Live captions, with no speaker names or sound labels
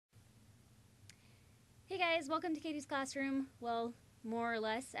guys, welcome to Katie's classroom. Well, more or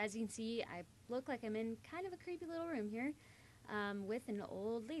less, as you can see, I look like I'm in kind of a creepy little room here with an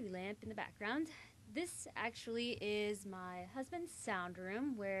old lady lamp in the background. This actually is my husband's sound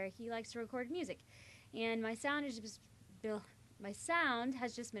room where he likes to record music. And my sound has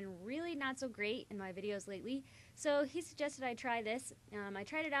just been really not so great in my videos lately, so he suggested I try this. I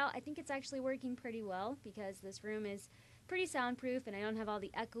tried it out. I think it's actually working pretty well because this room is pretty soundproof and I don't have all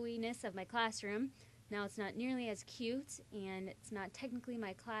the echoiness of my classroom. Now it's not nearly as cute and it's not technically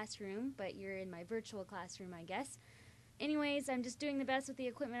my classroom, but you're in my virtual classroom, I guess. Anyways, I'm just doing the best with the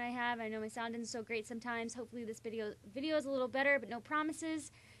equipment I have. I know my sound isn't so great sometimes. Hopefully this video is a little better, but no promises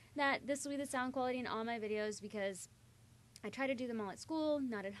that this will be the sound quality in all my videos because I try to do them all at school,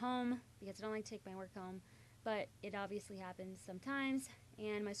 not at home, because I don't like to take my work home, but it obviously happens sometimes.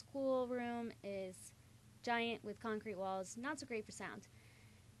 And my school room is giant with concrete walls, not so great for sound.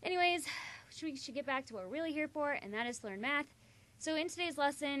 Anyways, we should get back to what we're really here for, and that is to learn math. So in today's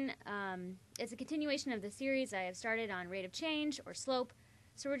lesson, it's a continuation of the series I have started on rate of change, or slope.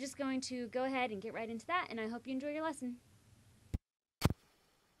 So we're just going to go ahead and get right into that, and I hope you enjoy your lesson.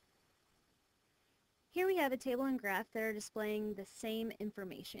 Here we have a table and graph that are displaying the same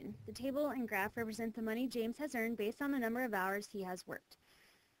information. The table and graph represent the money James has earned based on the number of hours he has worked.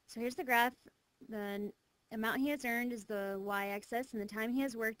 So here's the graph. The amount he has earned is the y-axis, and the time he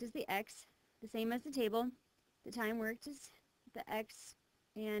has worked is the x, the same as the table. The time worked is the x,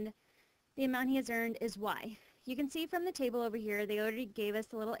 and the amount he has earned is y. You can see from the table over here, they already gave us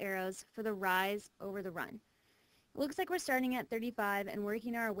the little arrows for the rise over the run. It looks like we're starting at 35 and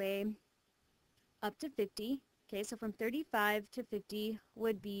working our way up to 50. Okay, so from 35 to 50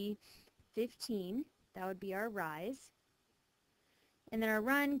 would be 15. That would be our rise. And then our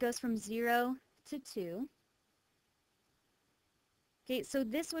run goes from 0 to 2. Okay, so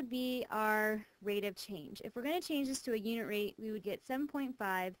this would be our rate of change. If we're going to change this to a unit rate, we would get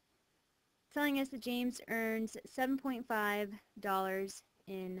 7.5, telling us that James earns $7.5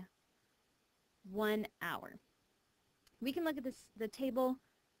 in 1 hour. We can look at the table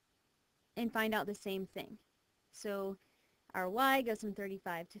and find out the same thing. So our y goes from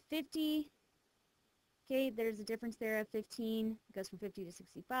 35 to 50. Okay, there's a difference there of 15. It goes from 50 to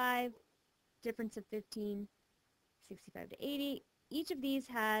 65. Difference of 15, 65 to 80. Each of these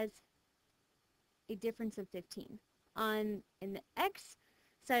has a difference of 15. In the x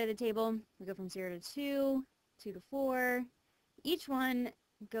side of the table, we go from 0 to 2, 2 to 4. Each one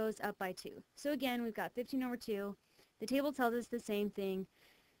goes up by 2. So again, we've got 15 over 2. The table tells us the same thing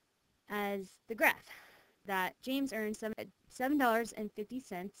as the graph, that James earned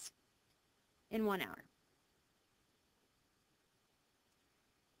 $7.50 in 1 hour.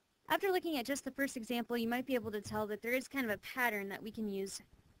 After looking at just the first example, you might be able to tell that there is kind of a pattern that we can use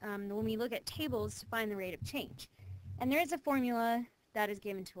when we look at tables to find the rate of change. And there is a formula that is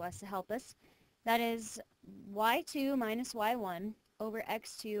given to us to help us. That is y2 minus y1 over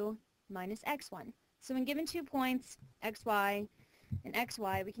x2 minus x1. So when given 2 points, xy and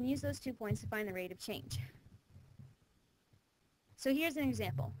xy, we can use those 2 points to find the rate of change. So here's an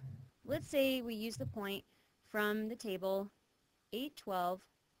example. Let's say we use the point from the table 8, 12,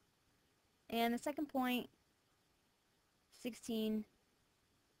 and the second point 16,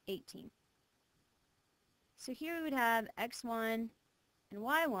 18. So here we would have x1 and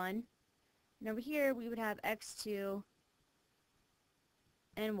y1, and over here we would have x2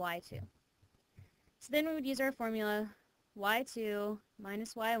 and y2. So then we would use our formula y2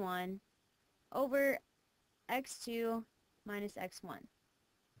 minus y1 over x2 minus x1.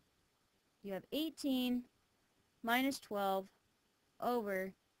 You have 18 minus 12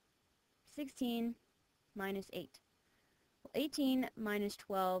 over 16 minus 8. Well, 18 minus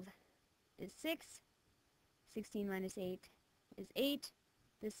 12 is 6. 16 minus 8 is 8.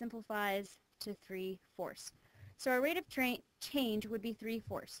 This simplifies to 3/4. So our rate of change would be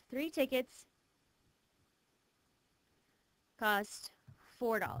 3/4. 3 tickets cost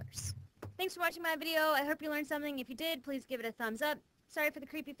 $4. Thanks for watching my video. I hope you learned something. If you did, please give it a thumbs up. Sorry for the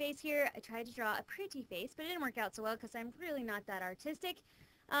creepy face here. I tried to draw a pretty face, but it didn't work out so well because I'm really not that artistic.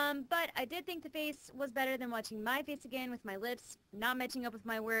 But I did think the face was better than watching my face again with my lips not matching up with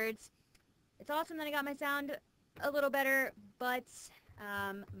my words. It's awesome that I got my sound a little better, but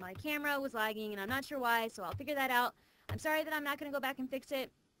my camera was lagging and I'm not sure why, so I'll figure that out. I'm sorry that I'm not going to go back and fix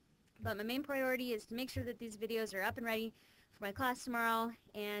it, but my main priority is to make sure that these videos are up and ready for my class tomorrow,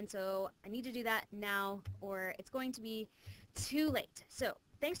 and so I need to do that now or it's going to be too late. So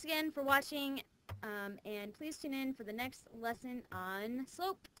thanks again for watching. And please tune in for the next lesson on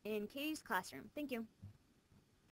slope in Katie's classroom. Thank you.